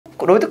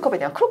롤드컵에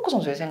대한 크로코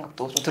선수의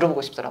생각도 좀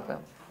들어보고 싶더라고요.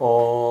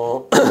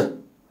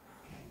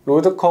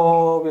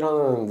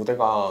 롤드컵이라는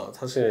무대가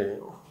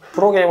사실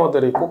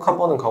프로게이머들이 꼭 한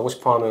번은 가고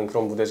싶어하는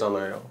그런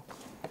무대잖아요.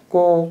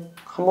 꼭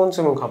한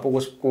번쯤은 가보고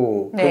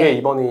싶고 네. 그게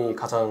이번이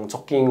가장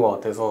적기인 것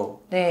같아서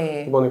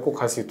네. 이번에 꼭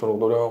갈 수 있도록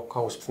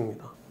노력하고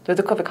싶습니다.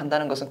 롤드컵에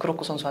간다는 것은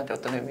크로코 선수한테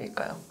어떤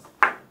의미일까요?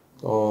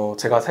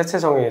 제가 새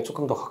체정에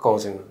조금 더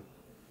가까워지는.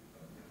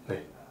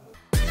 네.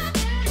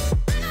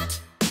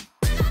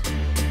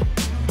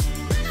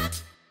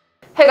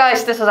 Hey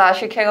guys, this is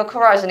Ashley King of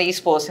Horizon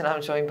Esports and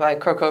I'm joined by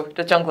Croco,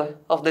 the jungler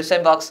of the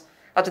Sandbox,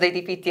 after they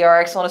defeat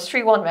DRX on a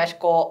 3-1 match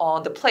goal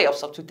on the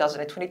playoffs of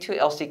 2022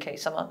 LCK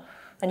Summer.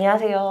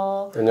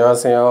 안녕하세요.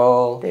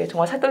 안녕하세요. 네,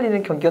 정말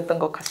살떨리는 경기였던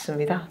것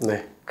같습니다.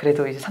 네.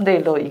 그래도 이제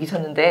 3대1로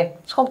이기셨는데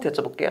소감부터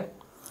여쭤볼게요.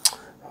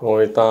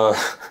 일단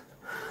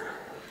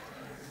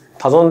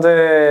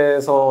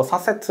다전제에서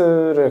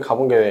 4세트를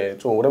가본 게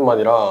좀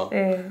오랜만이라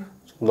네.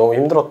 좀 너무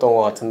힘들었던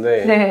것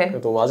같은데 네.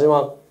 그래도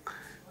마지막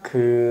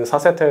그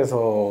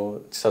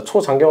 4세트에서 진짜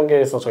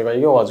초장경기에서 저희가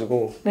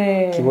이겨가지고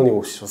네. 기분이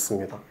몹시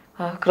좋습니다.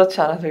 아,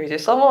 그렇지 않아도 이제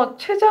서머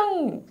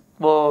최장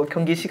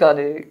경기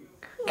시간을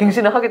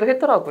갱신을 하기도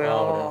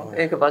했더라고요.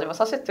 네. 그 마지막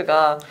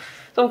 4세트가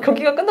좀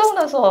경기가 끝나고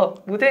나서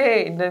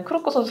무대에 있는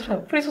크로코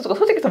선수랑 프리 선수가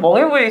솔직히 더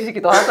멍해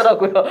보이시기도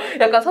하더라고요.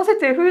 약간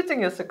 4세트의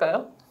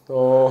후유증이었을까요?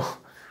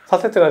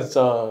 4세트가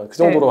진짜 그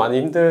정도로 많이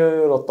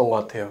힘들었던 것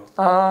같아요.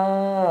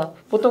 아,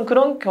 보통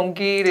그런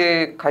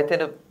경기를 갈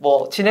때는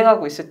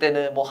진행하고 있을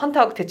때는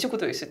한타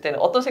대치구도 있을 때는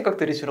어떤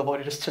생각들이 주로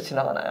머리를 스쳐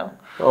지나가나요?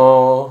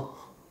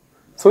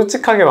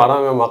 솔직하게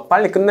말하면 막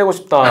빨리 끝내고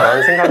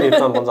싶다라는 생각이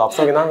일단 먼저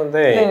앞서긴 하는데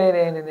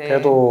네네네네.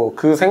 그래도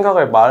그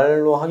생각을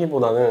말로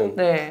하기보다는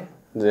네.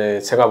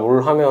 이제 제가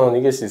뭘 하면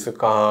이길 수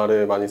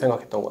있을까를 많이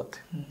생각했던 것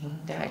같아요.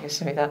 네,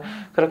 알겠습니다.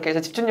 그렇게 해서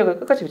집중력을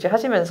끝까지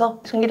유지하시면서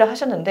승리를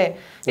하셨는데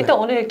일단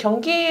네. 오늘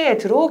경기에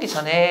들어오기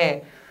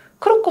전에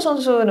크로코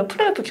선수는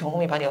플레이오프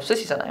경험이 많이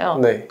없으시잖아요.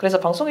 네. 그래서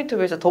방송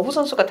인터뷰에서 더부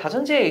선수가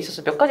다전제에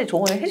있어서 몇 가지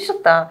조언을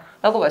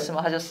해주셨다라고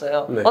말씀을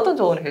하셨어요. 네. 어떤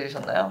조언을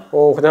해주셨나요?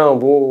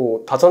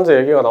 그냥 다전제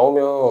얘기가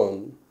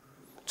나오면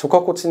조카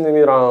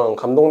코치님이랑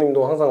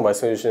감독님도 항상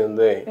말씀해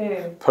주시는데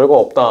네. 별거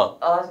없다.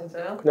 아,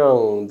 진짜요?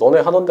 그냥 너네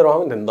하던 대로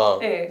하면 된다.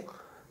 네.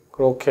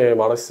 그렇게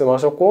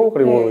말씀하셨고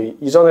그리고 네.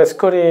 이전에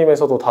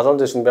스크림에서도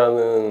다전제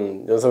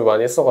준비하는 연습을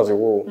많이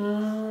했어가지고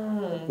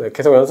네,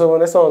 계속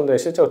연습은 했었는데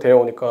실제로 대회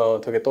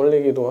오니까 되게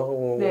떨리기도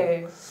하고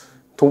네.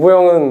 도부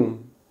형은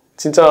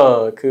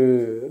진짜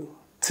그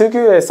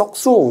특유의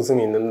썩수호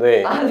웃음이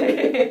있는데 아,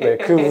 네. 네,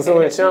 그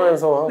웃음을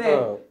취하면서 네.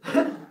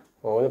 항상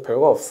그냥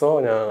별거 없어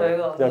별거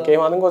그냥 없어.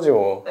 게임하는 거지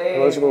뭐 네.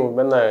 그런 식으로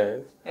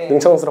맨날 네.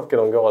 능청스럽게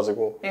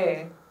넘겨가지고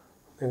네.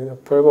 그냥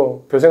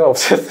별 생각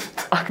없이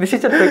했습니다. 아, 근데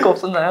실제로 별거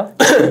없었나요?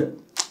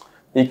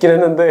 있긴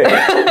했는데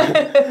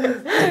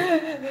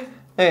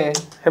네.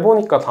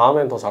 해보니까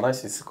다음엔 더 잘할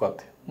수 있을 것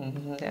같아요.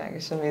 네,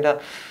 알겠습니다.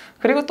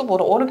 그리고 또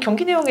오늘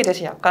경기 내용에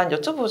대해서 약간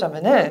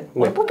여쭤보자면은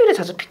오늘 뽀삐를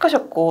자주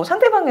픽하셨고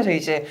상대방에서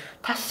이제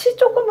다시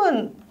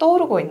조금은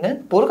떠오르고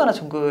있는 모르가나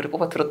정글을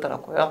뽑아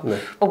들었더라고요. 네.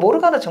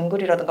 모르가나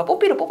정글이라든가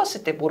뽀삐를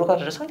뽑았을 때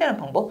모르가나를 상대하는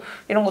방법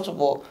이런 거 좀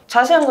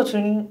자세한 거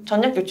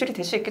전략 유출이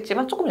될 수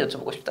있겠지만 조금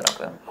여쭤보고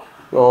싶더라고요.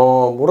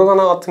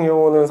 모르가나 같은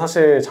경우는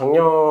사실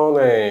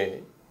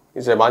작년에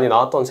이제 많이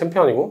나왔던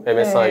챔피언이고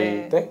MSI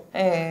네. 때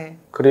네.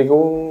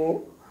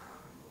 그리고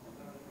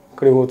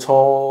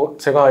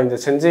제가 이제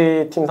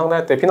젠지 팀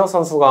상대할 때 피넛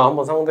선수가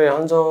한번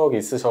상대한 적이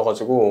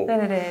있으셔가지고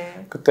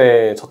네네네.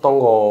 그때 졌던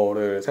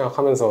거를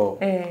생각하면서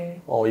네.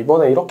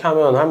 이번에 이렇게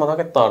하면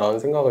할만하겠다라는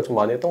생각을 좀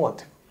많이 했던 것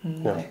같아요.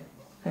 네.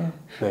 네.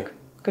 네.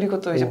 그리고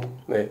또 이제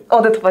네. 네,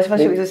 더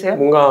말씀하시고 있으세요?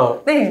 뭔가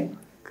네.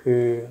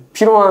 그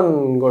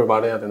필요한 걸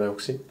말해야 되나요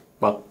혹시?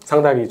 막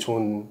상당히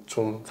좋은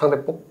좀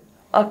상대법?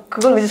 아,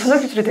 그건 이제 전략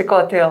기술이 될 것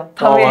같아요.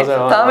 다음에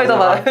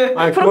더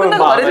프로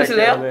끝나고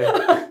말해주실래요? 네.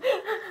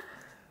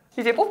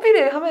 이제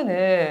뽀삐를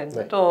하면은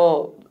네.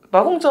 또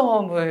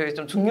마공점을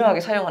좀 중요하게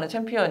사용하는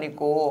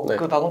챔피언이고 네.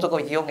 그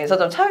마공점을 이용해서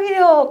좀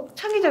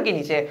창의적인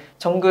이제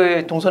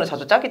정글 동선을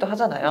자주 짜기도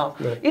하잖아요.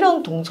 네.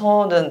 이런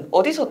동선은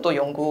어디서 또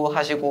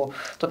연구하시고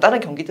또 다른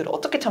경기들을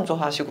어떻게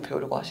참조하시고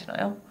배우려고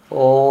하시나요?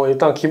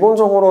 일단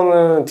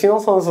기본적으로는 티너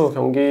선수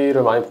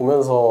경기를 많이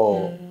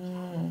보면서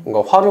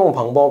뭔가 활용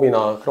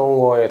방법이나 그런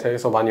거에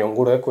대해서 많이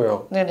연구를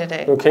했고요.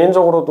 네네네. 그리고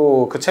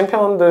개인적으로도 그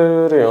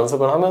챔피언들을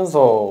연습을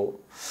하면서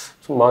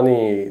좀 많이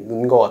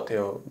는 것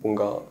같아요.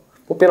 뭔가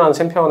뽀삐라는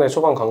챔피언의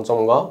초반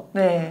강점과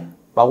네.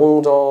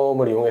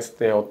 마공점을 이용했을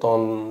때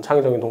어떤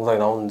창의적인 동작이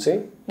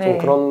나오는지 네. 좀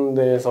그런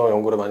데에서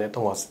연구를 많이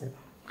했던 것 같습니다.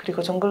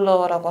 그리고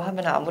정글러라고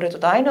하면 아무래도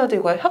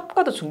라이너들과의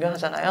합과도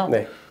중요하잖아요.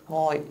 네.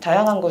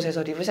 다양한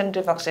곳에서 리브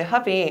샌드박스의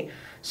합이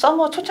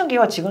서머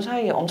초창기와 지금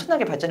사이에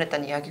엄청나게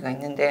발전했다는 이야기가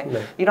있는데 네.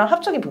 이런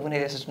합적인 부분에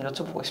대해서 좀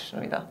여쭤보고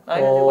싶습니다.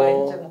 라이너들과의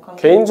현재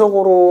관계.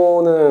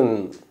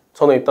 개인적으로는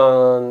저는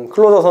일단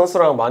클로저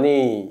선수랑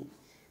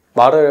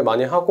말을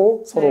많이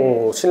하고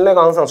서로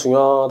신뢰가 항상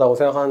중요하다고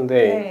생각하는데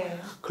네.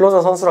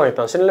 클로저 선수랑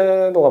일단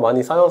신뢰도가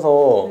많이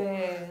쌓여서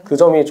네. 그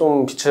점이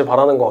좀 빛을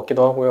발하는 것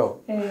같기도 하고요.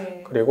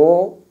 네.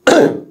 그리고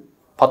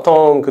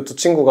바텀 그 두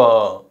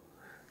친구가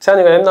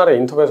채한이가 옛날에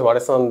인터뷰에서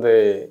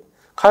말했었는데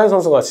카이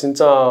선수가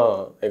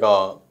진짜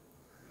애가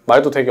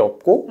말도 되게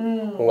없고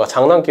뭔가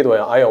장난기도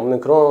아예 없는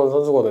그런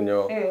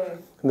선수거든요. 네.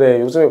 근데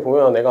요즘에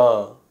보면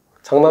애가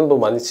장난도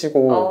많이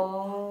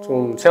치고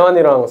좀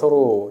채한이랑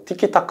서로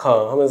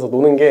티키타카 하면서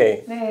노는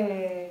게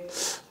네.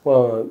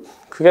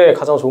 그게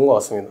가장 좋은 것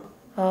같습니다.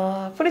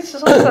 프린스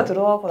선수가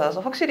들어가고 나서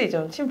확실히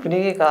좀 팀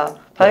분위기가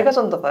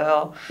밝아졌나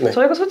봐요. 네.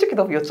 저희가 솔직히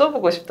너무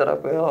여쭤보고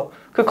싶더라고요.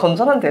 그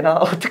건전한 대나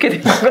어떻게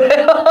된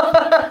거예요?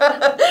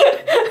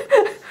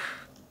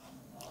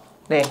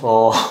 네.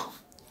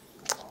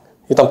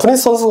 일단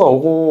프린스 선수가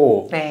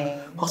오고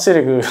네.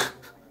 확실히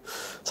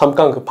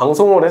잠깐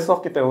방송을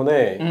했었기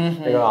때문에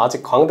애가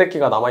아직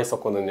광대기가 남아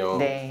있었거든요.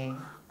 네.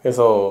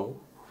 그래서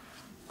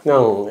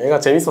그냥 애가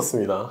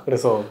재밌었습니다.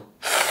 그래서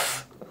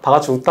다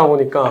같이 웃다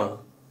보니까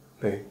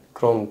네,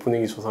 그런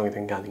분위기 조성이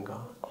된 게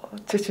아닌가.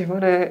 제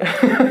질문을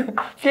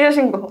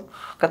피하신 것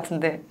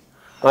같은데.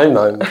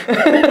 아닙니다.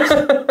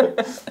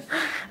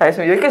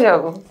 알겠습니다. 여기까지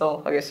하고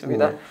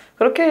넘어가겠습니다.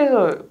 그렇게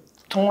해서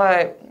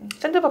정말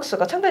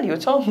샌드박스가 창단 이후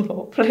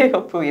처음으로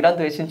플레이오프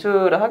 1라운드에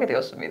진출을 하게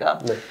되었습니다.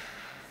 네.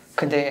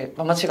 근데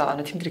만만치가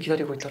않은 팀들이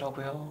기다리고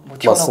있더라고요.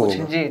 티원하고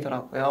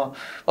젠지이더라고요.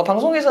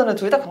 방송에서는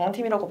둘 다 강한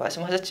팀이라고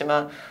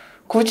말씀하셨지만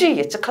굳이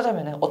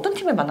예측하자면 어떤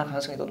팀을 만날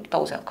가능성이 더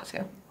높다고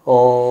생각하세요?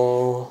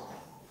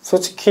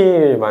 솔직히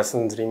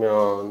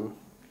말씀드리면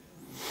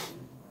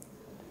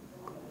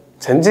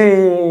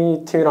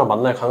젠지 팀이랑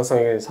만날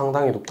가능성이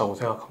상당히 높다고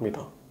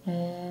생각합니다.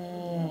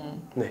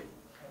 네.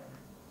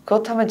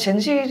 그렇다면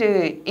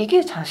젠지를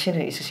이길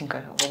자신은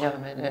있으신가요?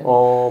 왜냐하면은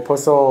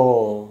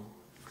벌써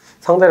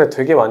상대를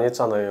되게 많이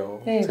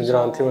했잖아요. 네,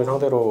 젠지라는 그렇죠. 팀을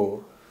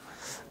상대로.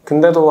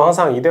 근데도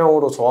항상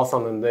 2대0으로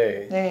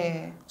좋았었는데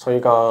네.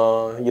 저희가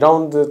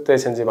 2라운드 때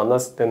젠지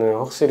만났을 때는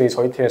확실히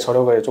저희 팀의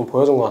저력을 좀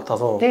보여준 것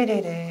같아서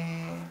네네네.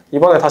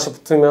 이번에 다시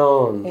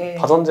붙으면 네.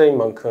 다전제인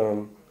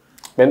만큼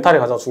멘탈이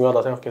가장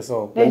중요하다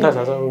생각해서 멘탈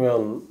잘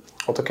잡으면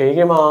어떻게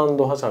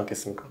이길만도 하지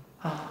않겠습니까?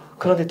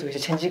 그런데 또 이제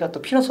젠지가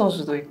또 피넛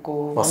선수도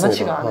있고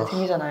만만치가 않은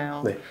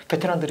팀이잖아요. 네.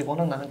 베테랑들이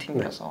워낙 많은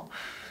팀이라서.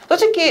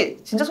 솔직히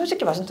진짜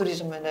솔직히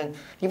말씀드리자면은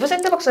리브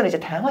샌드박스는 이제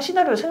다양한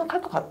시나리오를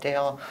생각할 것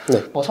같아요.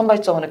 네.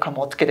 선발전을 가면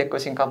어떻게 될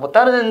것인가,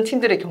 다른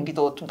팀들의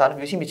경기도 좀 나름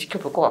유심히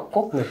지켜볼 것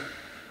같고. 네.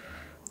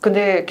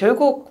 근데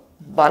결국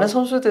많은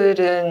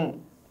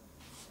선수들은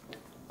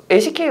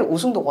LCK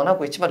우승도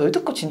원하고 있지만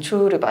롤드컵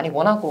진출을 많이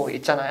원하고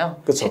있잖아요.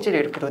 실제로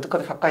이렇게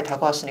롤드컵에 가까이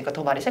다가왔으니까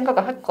더 많이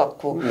생각을 할 것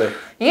같고. 네.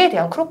 이에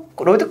대한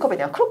롤드컵에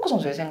대한 크로코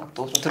선수의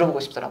생각도 좀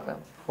들어보고 싶더라고요.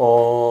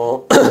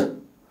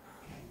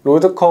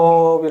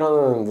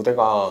 롤드컵이라는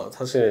무대가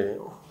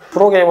사실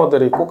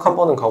프로게이머들이 꼭 한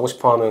번은 가고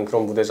싶어하는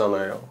그런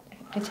무대잖아요.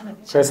 괜찮아요.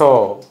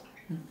 그래서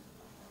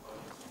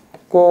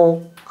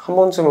꼭 한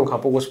번쯤은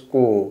가보고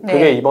싶고 네.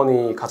 그게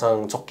이번이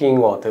가장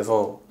적기인 것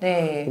같아서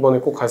네. 이번에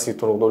꼭 갈 수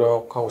있도록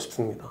노력하고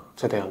싶습니다.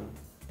 최대한.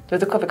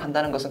 롤드컵에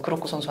간다는 것은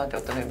크로코 선수한테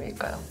어떤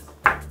의미일까요?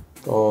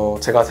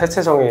 제가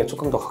새체정에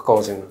조금 더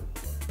가까워지는.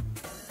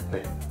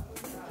 네.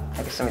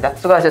 알겠습니다.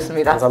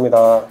 수고하셨습니다.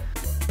 감사합니다.